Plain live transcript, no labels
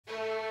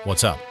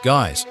What's up,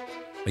 guys?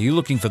 Are you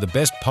looking for the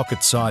best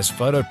pocket-sized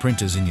photo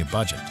printers in your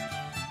budget?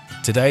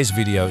 Today's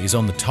video is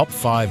on the top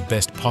 5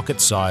 best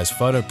pocket-sized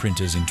photo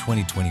printers in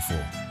 2024.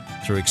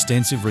 Through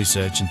extensive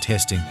research and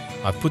testing,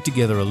 I've put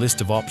together a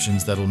list of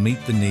options that'll meet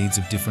the needs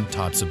of different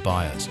types of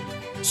buyers.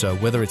 So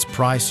whether it's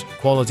price,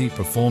 quality,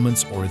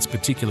 performance, or its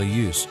particular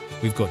use,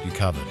 we've got you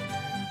covered.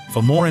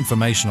 For more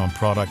information on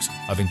products,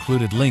 I've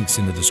included links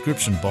in the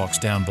description box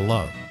down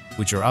below,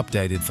 which are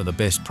updated for the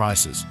best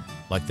prices.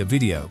 Like the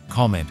video,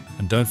 comment,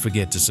 and don't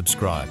forget to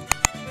subscribe.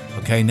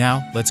 Okay,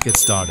 now let's get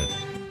started.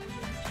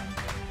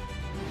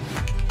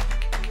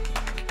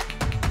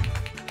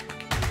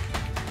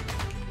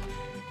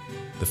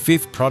 The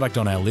 5th product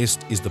on our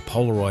list is the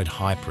Polaroid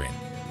Hi-Print.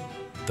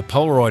 The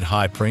Polaroid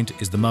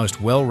Hi-Print is the most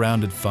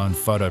well-rounded phone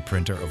photo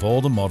printer of all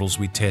the models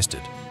we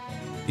tested.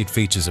 It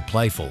features a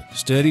playful,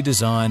 sturdy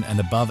design and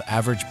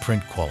above-average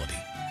print quality.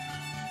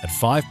 At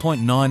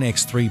 5.9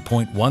 x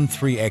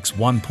 3.13 x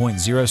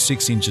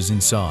 1.06 inches in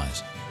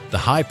size, the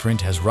Hi-Print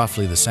has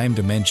roughly the same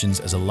dimensions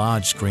as a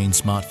large-screen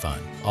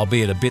smartphone,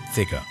 albeit a bit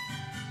thicker.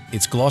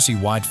 Its glossy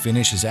white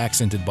finish is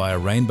accented by a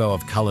rainbow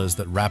of colors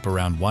that wrap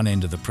around one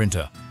end of the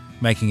printer,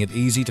 making it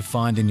easy to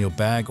find in your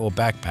bag or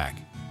backpack.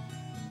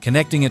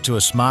 Connecting it to a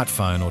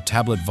smartphone or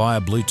tablet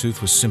via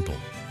Bluetooth was simple,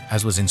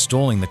 as was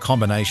installing the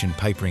combination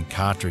paper ink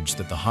cartridge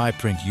that the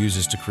Hi-Print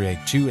uses to create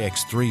 2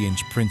 x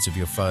 3-inch prints of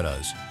your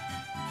photos.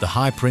 The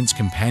Hi-Print's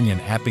companion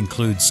app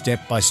includes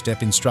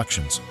step-by-step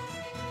instructions.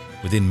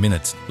 Within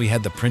minutes, we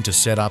had the printer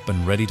set up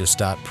and ready to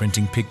start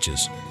printing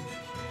pictures.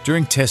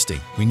 During testing,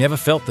 we never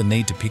felt the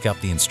need to pick up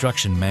the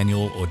instruction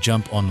manual or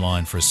jump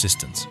online for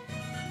assistance.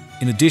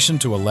 In addition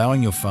to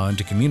allowing your phone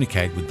to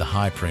communicate with the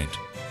Hi-Print,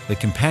 the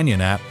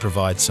companion app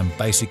provides some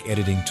basic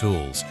editing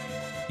tools.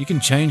 You can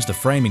change the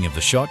framing of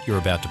the shot you're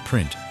about to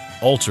print,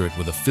 alter it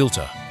with a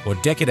filter, or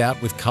deck it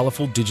out with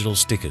colorful digital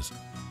stickers.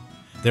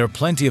 There are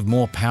plenty of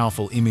more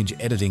powerful image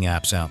editing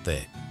apps out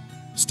there.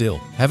 Still,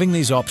 having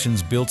these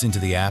options built into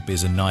the app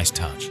is a nice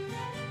touch.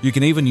 You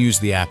can even use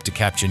the app to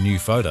capture new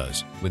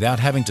photos without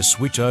having to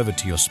switch over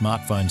to your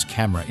smartphone's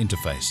camera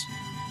interface.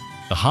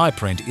 The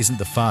Hi-Print isn't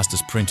the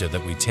fastest printer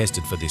that we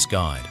tested for this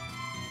guide.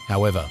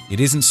 However, it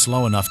isn't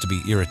slow enough to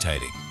be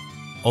irritating.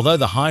 Although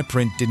the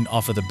Hi-Print didn't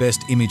offer the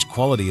best image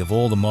quality of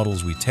all the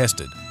models we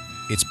tested,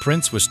 its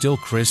prints were still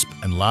crisp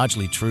and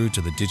largely true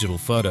to the digital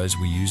photos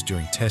we used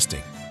during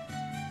testing.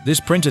 This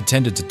printer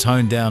tended to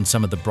tone down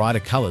some of the brighter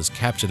colors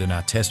captured in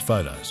our test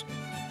photos.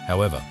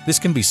 However, this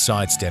can be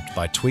sidestepped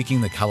by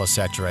tweaking the color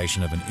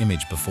saturation of an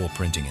image before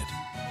printing it.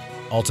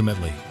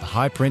 Ultimately, the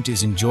Hi-Print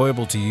is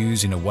enjoyable to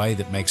use in a way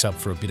that makes up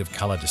for a bit of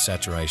color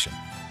desaturation.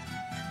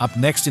 Up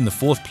next in the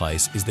 4th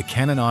place is the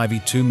Canon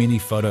IV2 Mini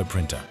Photo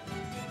Printer.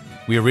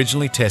 We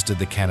originally tested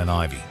the Canon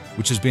IV,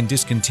 which has been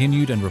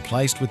discontinued and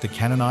replaced with the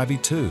Canon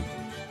IV2.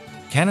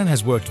 Canon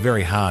has worked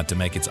very hard to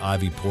make its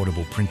IV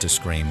portable printer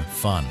screen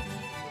fun.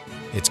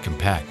 It's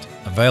compact,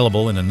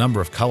 available in a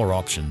number of color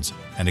options,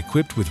 and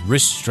equipped with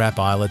wrist strap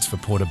eyelets for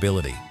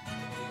portability.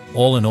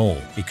 All in all,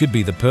 it could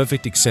be the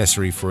perfect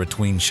accessory for a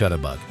tween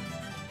shutterbug.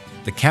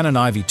 The Canon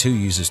IV2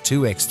 uses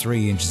 2 x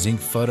 3-inch zinc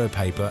photo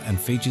paper and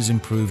features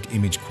improved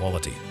image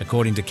quality,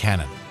 according to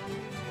Canon.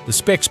 The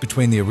specs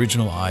between the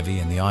original IV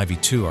and the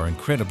IV2 are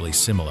incredibly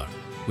similar,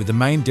 with the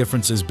main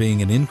differences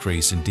being an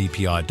increase in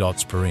DPI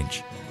dots per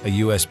inch, a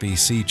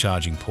USB-C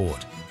charging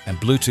port, and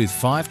Bluetooth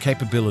 5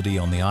 capability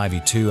on the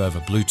IV2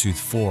 over Bluetooth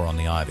 4 on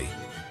the IV.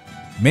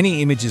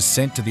 Many images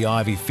sent to the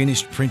IV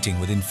finished printing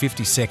within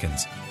 50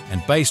 seconds,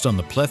 and based on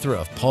the plethora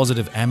of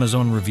positive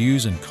Amazon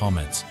reviews and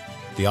comments,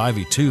 the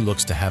IV2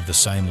 looks to have the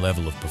same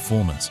level of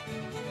performance.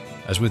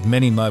 As with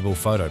many mobile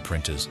photo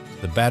printers,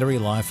 the battery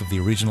life of the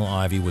original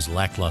IV was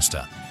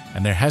lackluster,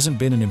 and there hasn't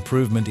been an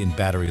improvement in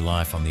battery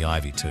life on the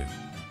IV2.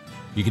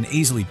 You can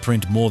easily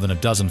print more than a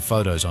dozen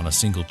photos on a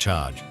single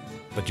charge,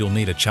 but you'll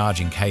need a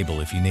charging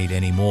cable if you need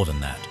any more than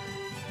that.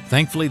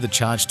 Thankfully, the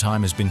charge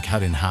time has been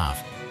cut in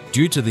half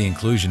due to the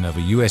inclusion of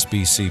a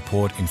USB-C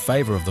port in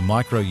favor of the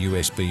micro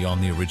USB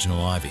on the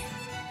original IV.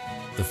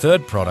 The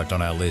 3rd product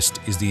on our list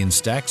is the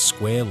Instax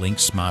Square Link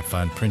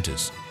smartphone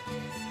printers.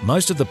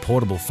 Most of the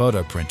portable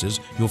photo printers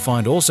you'll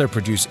find also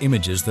produce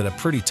images that are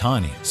pretty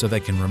tiny so they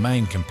can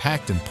remain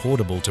compact and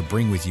portable to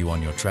bring with you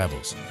on your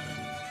travels.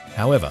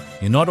 However,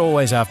 you're not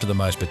always after the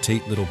most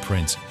petite little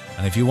prints,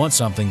 and if you want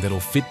something that'll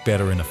fit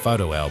better in a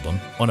photo album,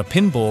 on a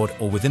pinboard,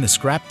 or within a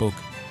scrapbook,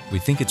 we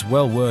think it's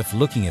well worth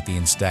looking at the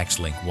Instax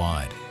Link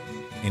Wide.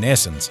 In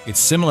essence, it's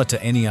similar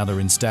to any other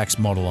Instax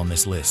model on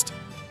this list,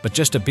 but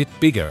just a bit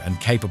bigger and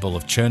capable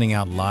of churning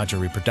out larger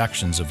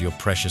reproductions of your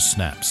precious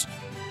snaps.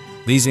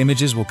 These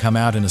images will come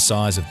out in a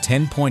size of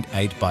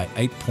 10.8 by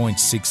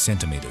 8.6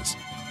 centimeters.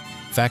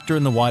 Factor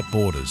in the white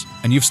borders,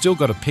 and you've still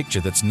got a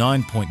picture that's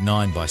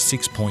 9.9 by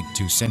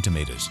 6.2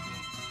 centimeters.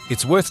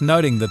 It's worth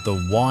noting that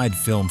the wide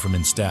film from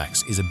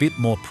Instax is a bit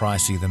more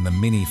pricey than the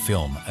mini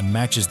film and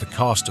matches the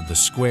cost of the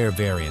square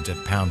variant at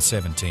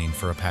 £17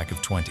 for a pack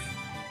of 20.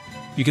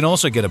 You can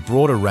also get a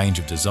broader range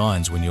of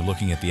designs when you're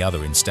looking at the other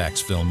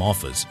Instax film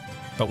offers,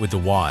 but with the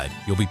wide,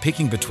 you'll be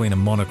picking between a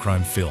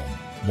monochrome film,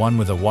 one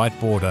with a white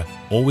border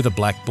or with a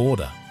black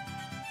border.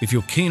 If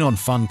you're keen on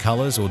fun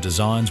colors or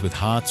designs with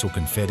hearts or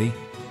confetti,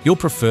 you'll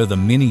prefer the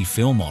mini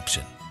film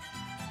option.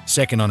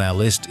 Second on our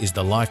list is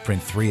the Lifeprint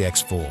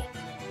 3x4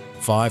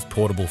 5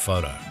 portable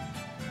photo.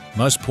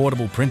 Most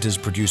portable printers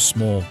produce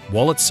small,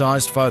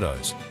 wallet-sized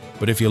photos,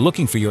 but if you're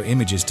looking for your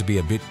images to be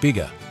a bit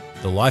bigger,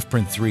 the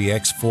Lifeprint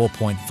 3x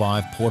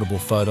 4.5 portable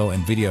photo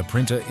and video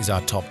printer is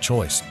our top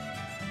choice.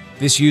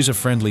 This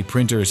user-friendly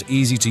printer is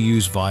easy to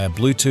use via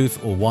Bluetooth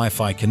or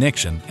Wi-Fi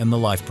connection and the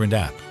Lifeprint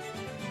app.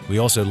 We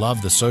also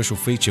love the social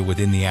feature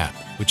within the app,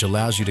 which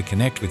allows you to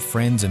connect with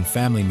friends and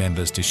family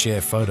members to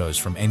share photos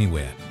from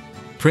anywhere.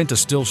 Print a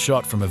still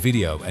shot from a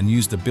video and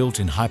use the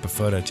built-in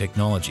hyperphoto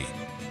technology,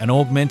 an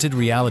augmented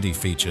reality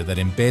feature that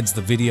embeds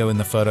the video in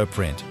the photo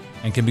print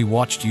and can be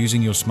watched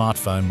using your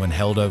smartphone when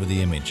held over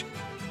the image.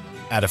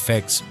 Add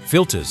effects,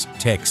 filters,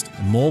 text,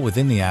 and more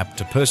within the app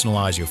to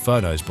personalize your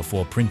photos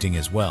before printing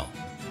as well.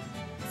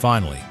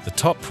 Finally, the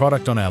top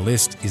product on our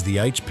list is the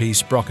HP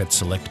Sprocket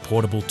Select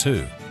Portable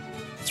 2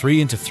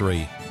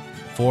 3x3,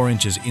 4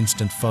 inches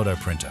instant photo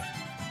printer.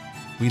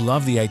 We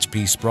love the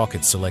HP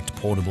Sprocket Select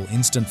Portable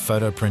Instant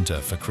Photo Printer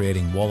for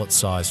creating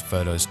wallet-sized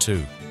photos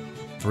too.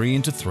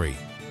 3x3,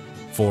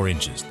 4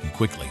 inches, and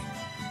quickly.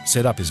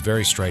 Setup is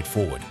very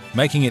straightforward,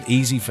 making it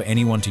easy for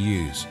anyone to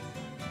use.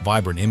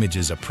 Vibrant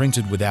images are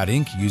printed without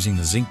ink using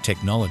the Zinc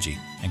technology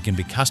and can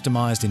be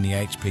customized in the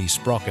HP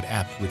Sprocket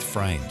app with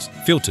frames,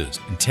 filters,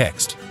 and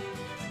text.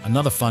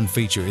 Another fun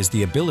feature is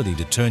the ability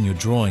to turn your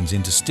drawings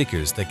into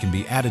stickers that can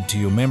be added to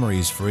your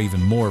memories for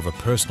even more of a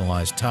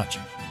personalized touch.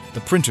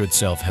 The printer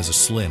itself has a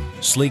slim,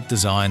 sleek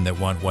design that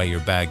won't weigh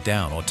your bag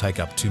down or take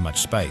up too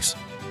much space,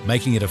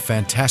 making it a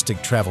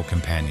fantastic travel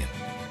companion.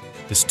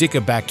 The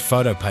sticker-backed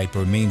photo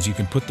paper means you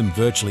can put them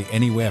virtually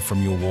anywhere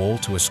from your wall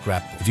to a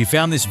scrapbook. If you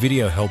found this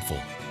video helpful,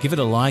 give it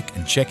a like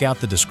and check out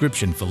the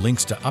description for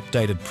links to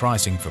updated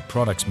pricing for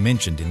products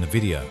mentioned in the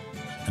video.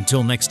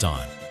 Until next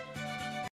time.